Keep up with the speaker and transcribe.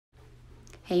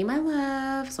Hey my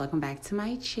loves, welcome back to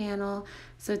my channel.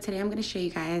 So today I'm going to show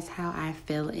you guys how I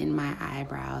fill in my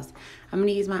eyebrows. I'm going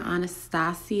to use my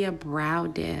Anastasia brow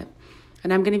dip,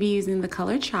 and I'm going to be using the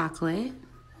color chocolate.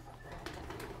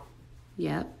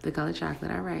 Yep, the color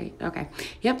chocolate, all right, okay.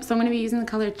 Yep, so I'm going to be using the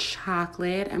color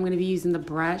chocolate. I'm going to be using the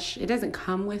brush. It doesn't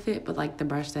come with it, but like the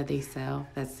brush that they sell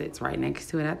that sits right next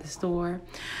to it at the store.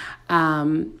 So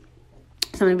I'm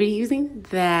going to be using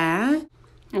that.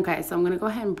 Okay, so I'm going to go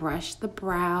ahead and brush my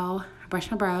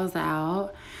brows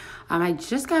out. I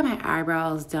just got my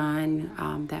eyebrows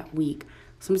done that week.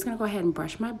 So I'm just going to go ahead and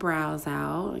brush my brows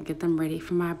out and get them ready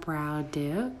for my brow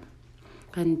dip. Go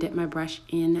ahead and dip my brush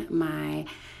in my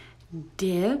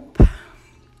dip. Then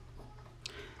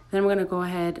I'm going to go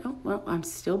ahead, I'm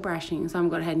still brushing. So I'm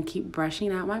going to go ahead and keep brushing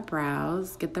out my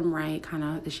brows, get them right, kind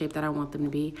of the shape that I want them to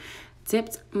be.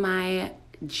 Dipped my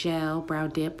gel, brow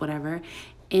dip, whatever,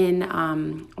 in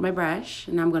my brush,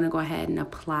 and I'm going to go ahead and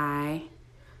apply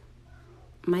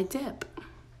my dip.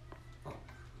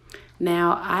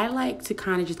 Now, I like to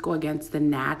kind of just go against the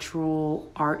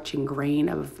natural arch and grain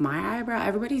of my eyebrow.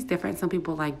 Everybody's different. Some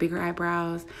people like bigger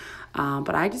eyebrows,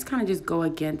 but I just kind of go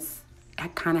against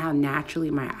kind of how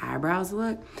naturally my eyebrows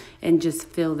look and just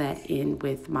fill that in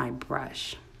with my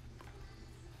brush.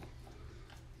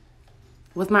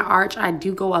 With my arch, I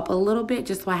do go up a little bit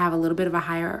just so I have a little bit of a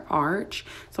higher arch.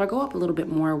 So I go up a little bit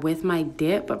more with my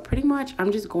dip, but pretty much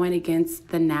I'm just going against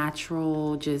the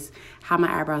natural, just how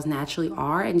my eyebrows naturally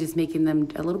are and just making them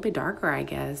a little bit darker, I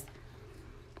guess.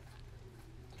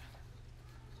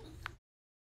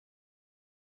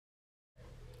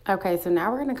 Okay, so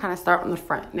now we're going to kind of start on the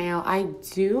front. Now, I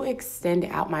do extend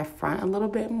out my front a little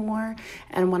bit more.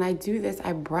 And when I do this,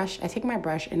 I take my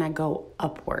brush and I go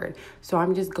upward. So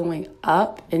I'm just going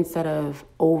up instead of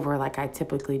over like I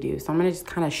typically do. So I'm going to just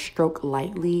kind of stroke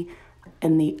lightly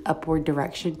in the upward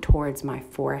direction towards my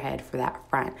forehead for that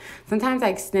front. Sometimes I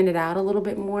extend it out a little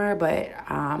bit more, but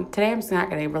today I'm just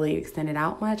not going to really extend it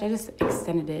out much. I just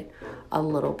extended it a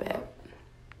little bit.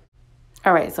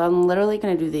 All right, so I'm literally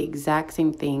going to do the exact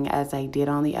same thing as I did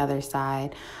on the other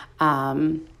side.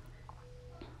 Yep,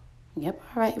 all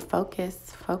right,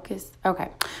 focus. Okay, so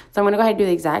I'm going to go ahead and do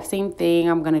the exact same thing.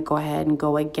 I'm going to go ahead and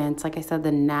go against, like I said,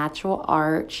 the natural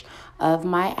arch of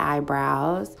my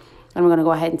eyebrows. I'm going to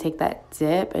go ahead and take that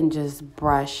dip and just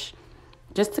brush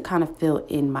just to kind of fill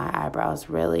in my eyebrows,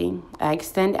 really. I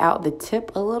extend out the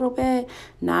tip a little bit,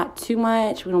 not too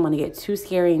much. We don't want to get too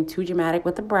scary and too dramatic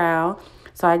with the brow.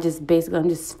 So I'm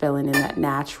just filling in that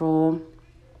natural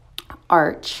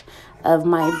arch of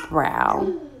my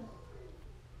brow.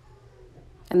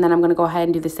 And then I'm going to go ahead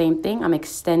and do the same thing. I'm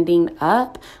extending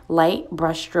up, light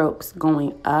brush strokes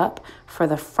going up for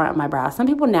the front of my brow. Some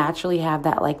people naturally have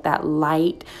that, like that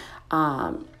light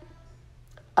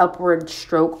upward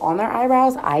stroke on their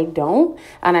eyebrows. I don't,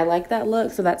 and I like that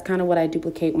look. So that's kind of what I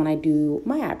duplicate when I do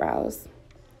my eyebrows.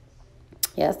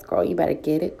 Yes, girl, you better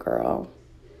get it, girl.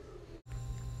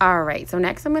 All right, so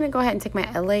next I'm going to go ahead and take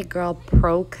my LA Girl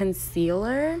Pro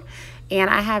Concealer, and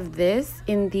I have this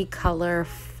in the color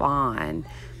Fawn.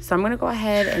 So I'm going to go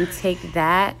ahead and take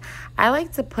that. I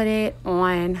like to put it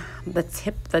on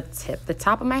the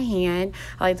top of my hand.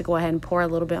 I like to go ahead and pour a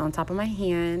little bit on top of my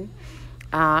hand,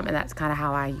 and that's kind of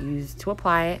how I use to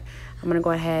apply it. I'm going to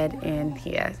go ahead and,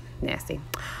 yeah, nasty.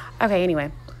 Okay,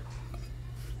 anyway.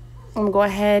 I'm going to go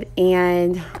ahead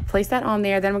and place that on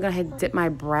there. Then I'm going to go ahead and dip my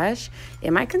brush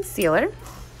in my concealer.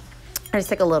 I just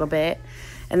take a little bit.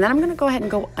 And then I'm going to go ahead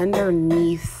and go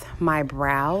underneath my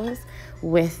brows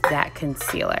with that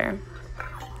concealer.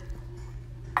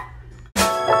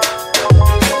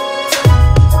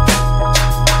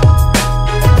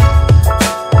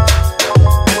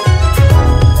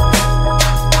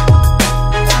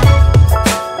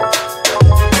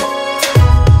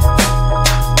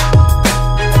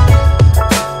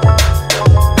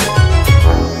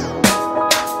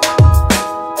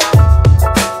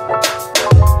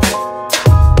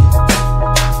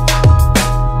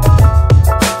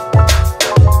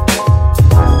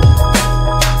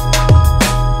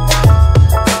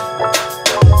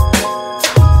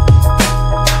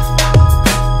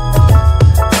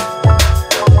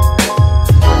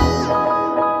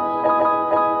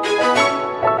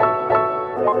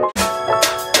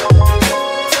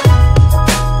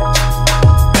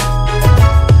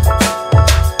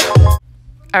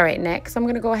 All right, next I'm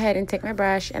going to go ahead and take my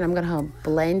brush and I'm going to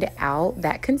blend out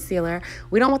that concealer.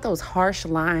 We don't want those harsh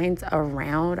lines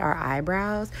around our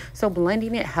eyebrows, so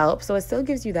blending it helps. So it still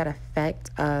gives you that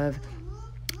effect of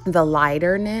the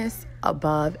lighterness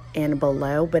above and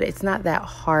below, but it's not that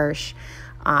harsh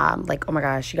like, oh my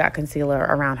gosh, she got concealer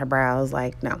around her brows.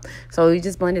 Like, no. So you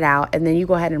just blend it out, and then you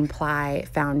go ahead and apply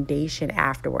foundation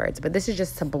afterwards. But this is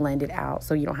just to blend it out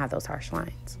so you don't have those harsh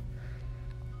lines.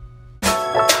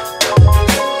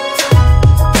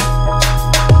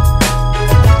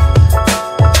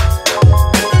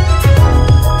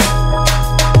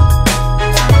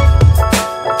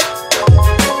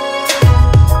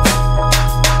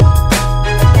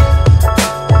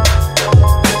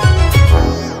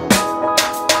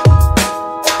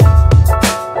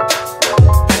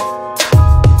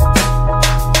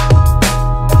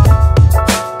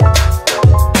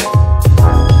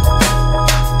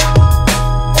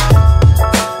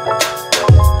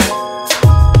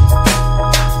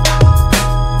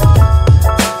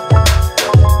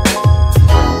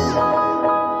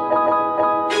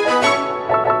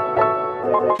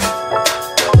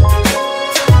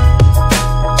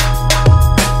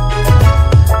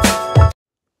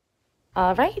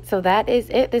 All right, so that is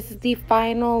it. This is the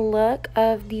final look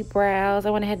of the brows. I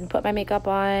went ahead and put my makeup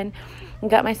on and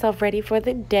got myself ready for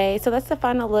the day. So that's the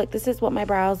final look. This is what my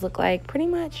brows look like pretty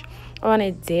much on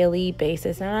a daily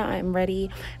basis. Now I'm ready.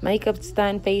 Makeup's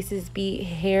done, face is beat,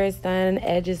 hair is done,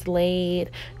 edges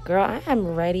laid. Girl, I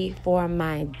am ready for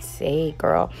my day,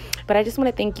 girl. But I just want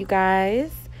to thank you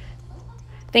guys.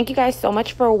 Thank you guys so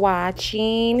much for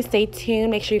watching. Stay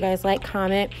tuned. Make sure you guys like,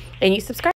 comment, and you subscribe.